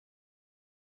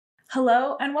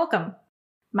Hello and welcome.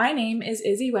 My name is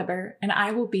Izzy Weber and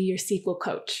I will be your SQL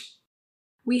coach.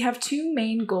 We have two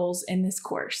main goals in this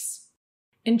course.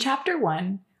 In Chapter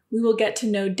 1, we will get to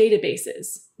know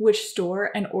databases, which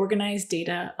store and organize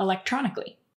data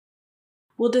electronically.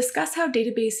 We'll discuss how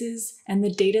databases and the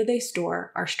data they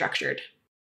store are structured.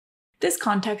 This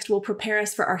context will prepare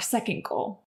us for our second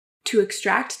goal, to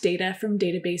extract data from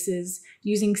databases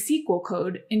using SQL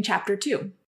code in Chapter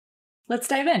 2. Let's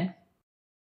dive in.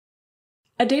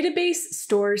 A database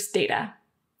stores data.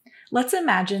 Let's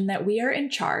imagine that we are in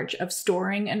charge of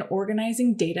storing and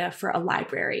organizing data for a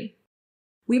library.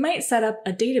 We might set up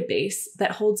a database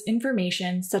that holds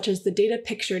information such as the data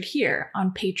pictured here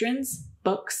on patrons,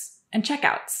 books, and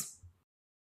checkouts.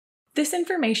 This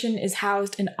information is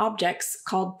housed in objects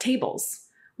called tables,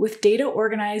 with data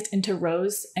organized into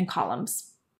rows and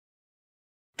columns.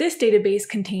 This database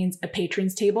contains a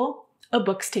patrons table, a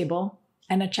books table,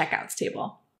 and a checkouts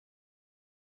table.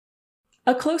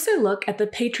 A closer look at the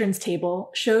patrons table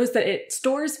shows that it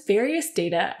stores various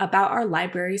data about our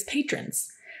library's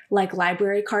patrons, like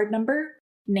library card number,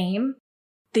 name,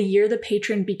 the year the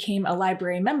patron became a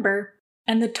library member,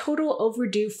 and the total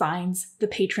overdue fines the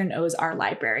patron owes our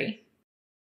library.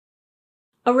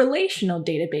 A relational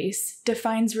database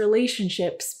defines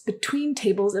relationships between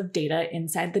tables of data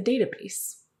inside the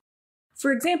database.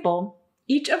 For example,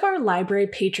 each of our library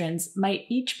patrons might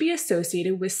each be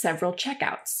associated with several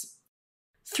checkouts.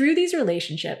 Through these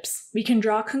relationships, we can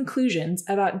draw conclusions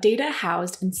about data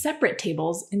housed in separate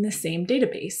tables in the same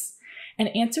database,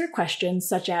 and answer questions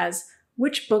such as,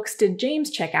 which books did James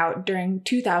check out during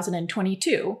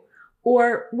 2022,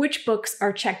 or which books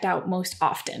are checked out most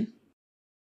often?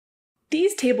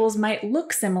 These tables might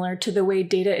look similar to the way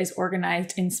data is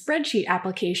organized in spreadsheet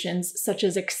applications such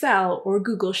as Excel or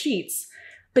Google Sheets,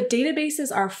 but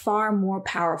databases are far more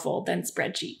powerful than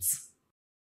spreadsheets.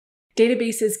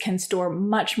 Databases can store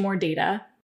much more data,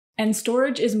 and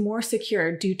storage is more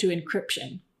secure due to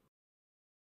encryption.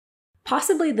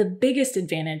 Possibly the biggest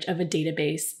advantage of a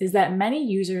database is that many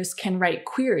users can write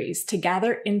queries to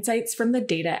gather insights from the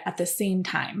data at the same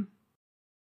time.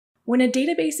 When a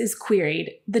database is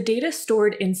queried, the data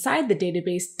stored inside the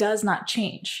database does not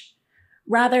change.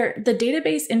 Rather, the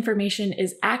database information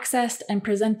is accessed and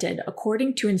presented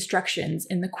according to instructions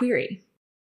in the query.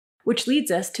 Which leads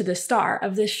us to the star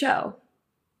of this show,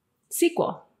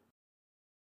 SQL.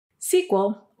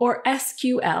 SQL, or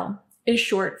SQL, is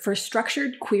short for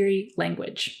Structured Query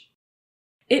Language.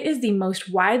 It is the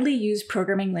most widely used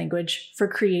programming language for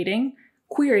creating,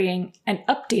 querying, and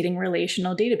updating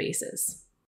relational databases.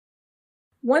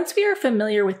 Once we are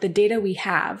familiar with the data we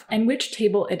have and which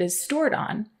table it is stored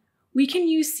on, we can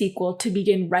use SQL to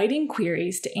begin writing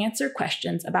queries to answer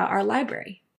questions about our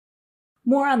library.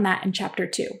 More on that in Chapter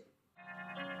 2.